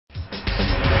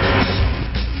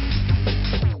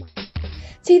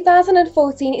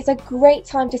2014 is a great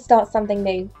time to start something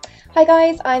new. Hi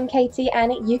guys, I'm Katie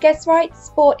and you guessed right,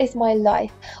 sport is my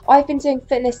life. I've been doing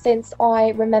fitness since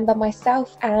I remember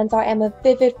myself and I am a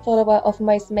vivid follower of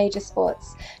most major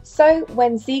sports. So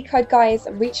when Zcode guys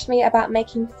reached me about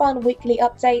making fun weekly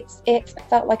updates, it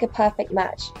felt like a perfect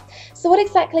match. So what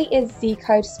exactly is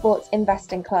Zcode Sports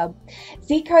Investing Club?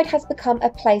 Zcode has become a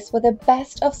place where the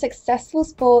best of successful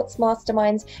sports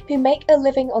masterminds who make a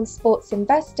living on sports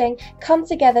investing come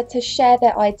together to share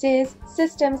their ideas,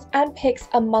 systems and picks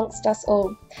amongst us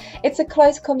all. It's a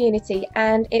closed community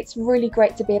and it's really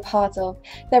great to be a part of.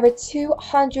 There are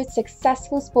 200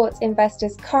 successful sports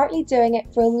investors currently doing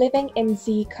it for a living in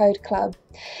Zcode Club.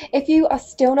 If you are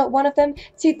still not one of them,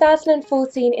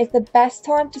 2014 is the best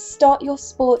time to start your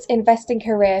sports investing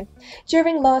career.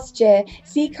 During last year,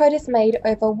 Zcode has made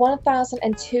over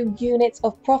 1,002 units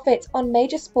of profit on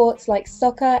major sports like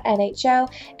soccer, NHL,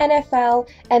 NFL,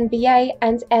 NBA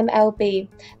and MLB.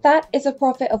 That is a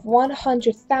profit of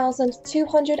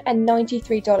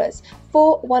 $100,293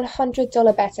 for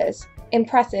 $100 bettors.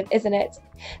 Impressive, isn't it?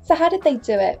 So how did they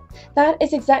do it? That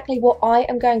is exactly what I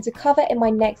am going to cover in my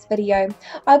next video.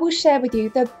 I will share with you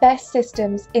the best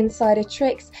systems, insider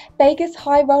tricks, Vegas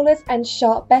high rollers and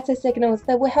sharp better signals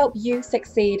that will help you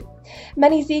succeed.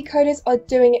 Many Zcoders are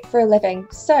doing it for a living,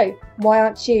 so why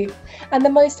aren't you? And the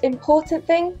most important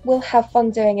thing, we'll have fun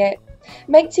doing it.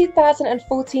 Make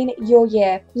 2014 your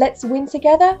year. Let's win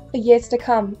together for years to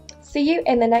come. See you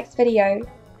in the next video.